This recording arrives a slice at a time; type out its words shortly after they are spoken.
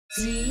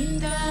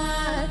Seetha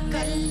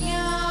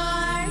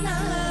Kalyanam.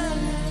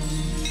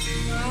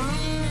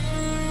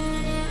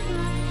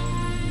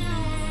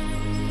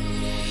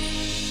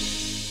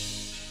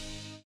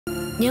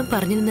 ഞാൻ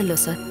പറഞ്ഞിരുന്നല്ലോ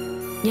sir,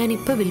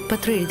 ഞാനിപ്പോൾ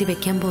വിൽപത്രം എഴുതി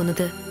വെക്കാൻ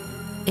പോകുന്നത്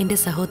എൻ്റെ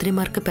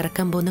സഹോദരിമാർക്ക്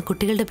പിറക്കാൻ പോകുന്ന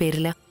കുട്ടികളുടെ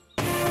പേരില.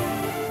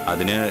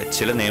 അതിന്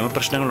ചില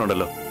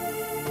നിയമപ്രശ്നങ്ങളുണ്ടല്ലോ.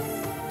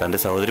 തന്റെ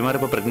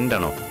സഹോദരിമാരിപ്പോ പ്രഗ്നന്റ്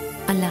ആണോ?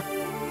 അല്ല.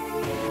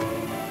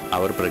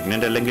 അവർ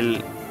പ്രഗ്നന്റ് അല്ലെങ്കിൽ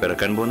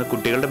പിറക്കാൻ പോകുന്ന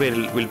കുട്ടികളുടെ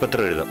പേരിൽ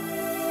വിൽപത്രം എഴുതാം.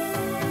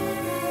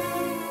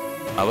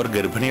 അവർ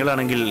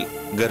ഗർഭിണികളാണെങ്കിൽ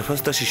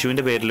ഗർഭസ്ഥ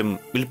ശിശുവിന്റെ പേരിലും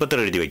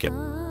വിൽപത്രം എഴുതി വെക്കാം.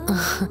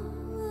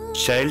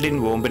 ചൈൽഡ് ഇൻ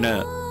വോംബിന്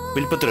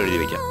വിൽപത്രം എഴുതി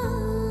വെക്കാം.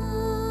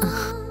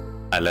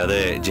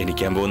 അല്ലാതെ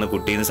ജനിക്കാൻ പോകുന്ന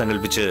കുട്ടിയെന്ന്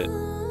സങ്കല്പിച്ച്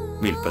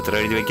വിൽപത്രം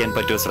എഴുതി വെക്കാൻ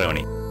പറ്റുമോ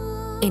ശ്രാവണി?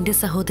 എന്റെ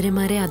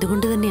സഹോദരിമാരെ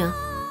അതുകൊണ്ട് തന്നെയാ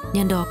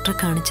ഞാൻ ഡോക്ടറെ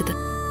കാണിച്ചത്.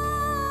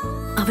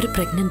 അവർ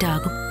പ്രഗ്നന്റ്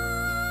ആകും.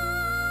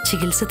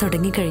 ചികിത്സ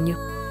തുടങ്ങിക്കഴിഞ്ഞു.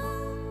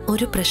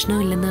 ഒരു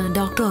പ്രശ്നമില്ലെന്ന്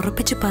ഡോക്ടർ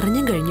ഉറപ്പിച്ച്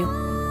പറഞ്ഞും കഴിഞ്ഞു.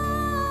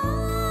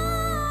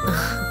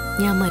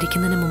 ഞാൻ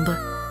മരിക്കുന്നതിന് മുമ്പ്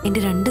എന്റെ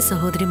 2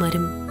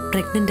 സഹോദരിമാരും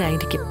പ്രഗ്നന്റ്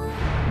ആയിരിക്കും.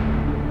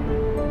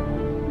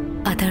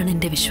 അതാണ്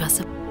എന്റെ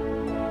വിശ്വാസം.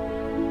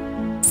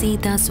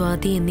 സീത,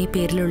 സ്വാതി എന്നീ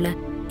പേരിലുള്ള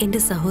എന്റെ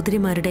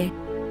സഹോദരിമാരുടെ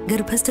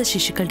ഗർഭസ്ഥ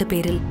ശിശുക്കളുടെ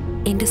പേരിൽ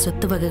എന്റെ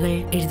സ്വത്തുവകകൾ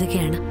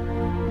എഴുതുകയാണ്.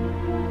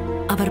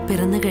 അവർ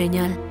പിറന്നു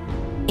കഴിഞ്ഞാൽ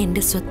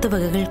എന്റെ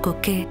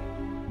സ്വത്തുവകകൾക്കൊക്കെ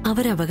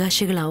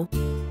അവരവകാശികളാവും.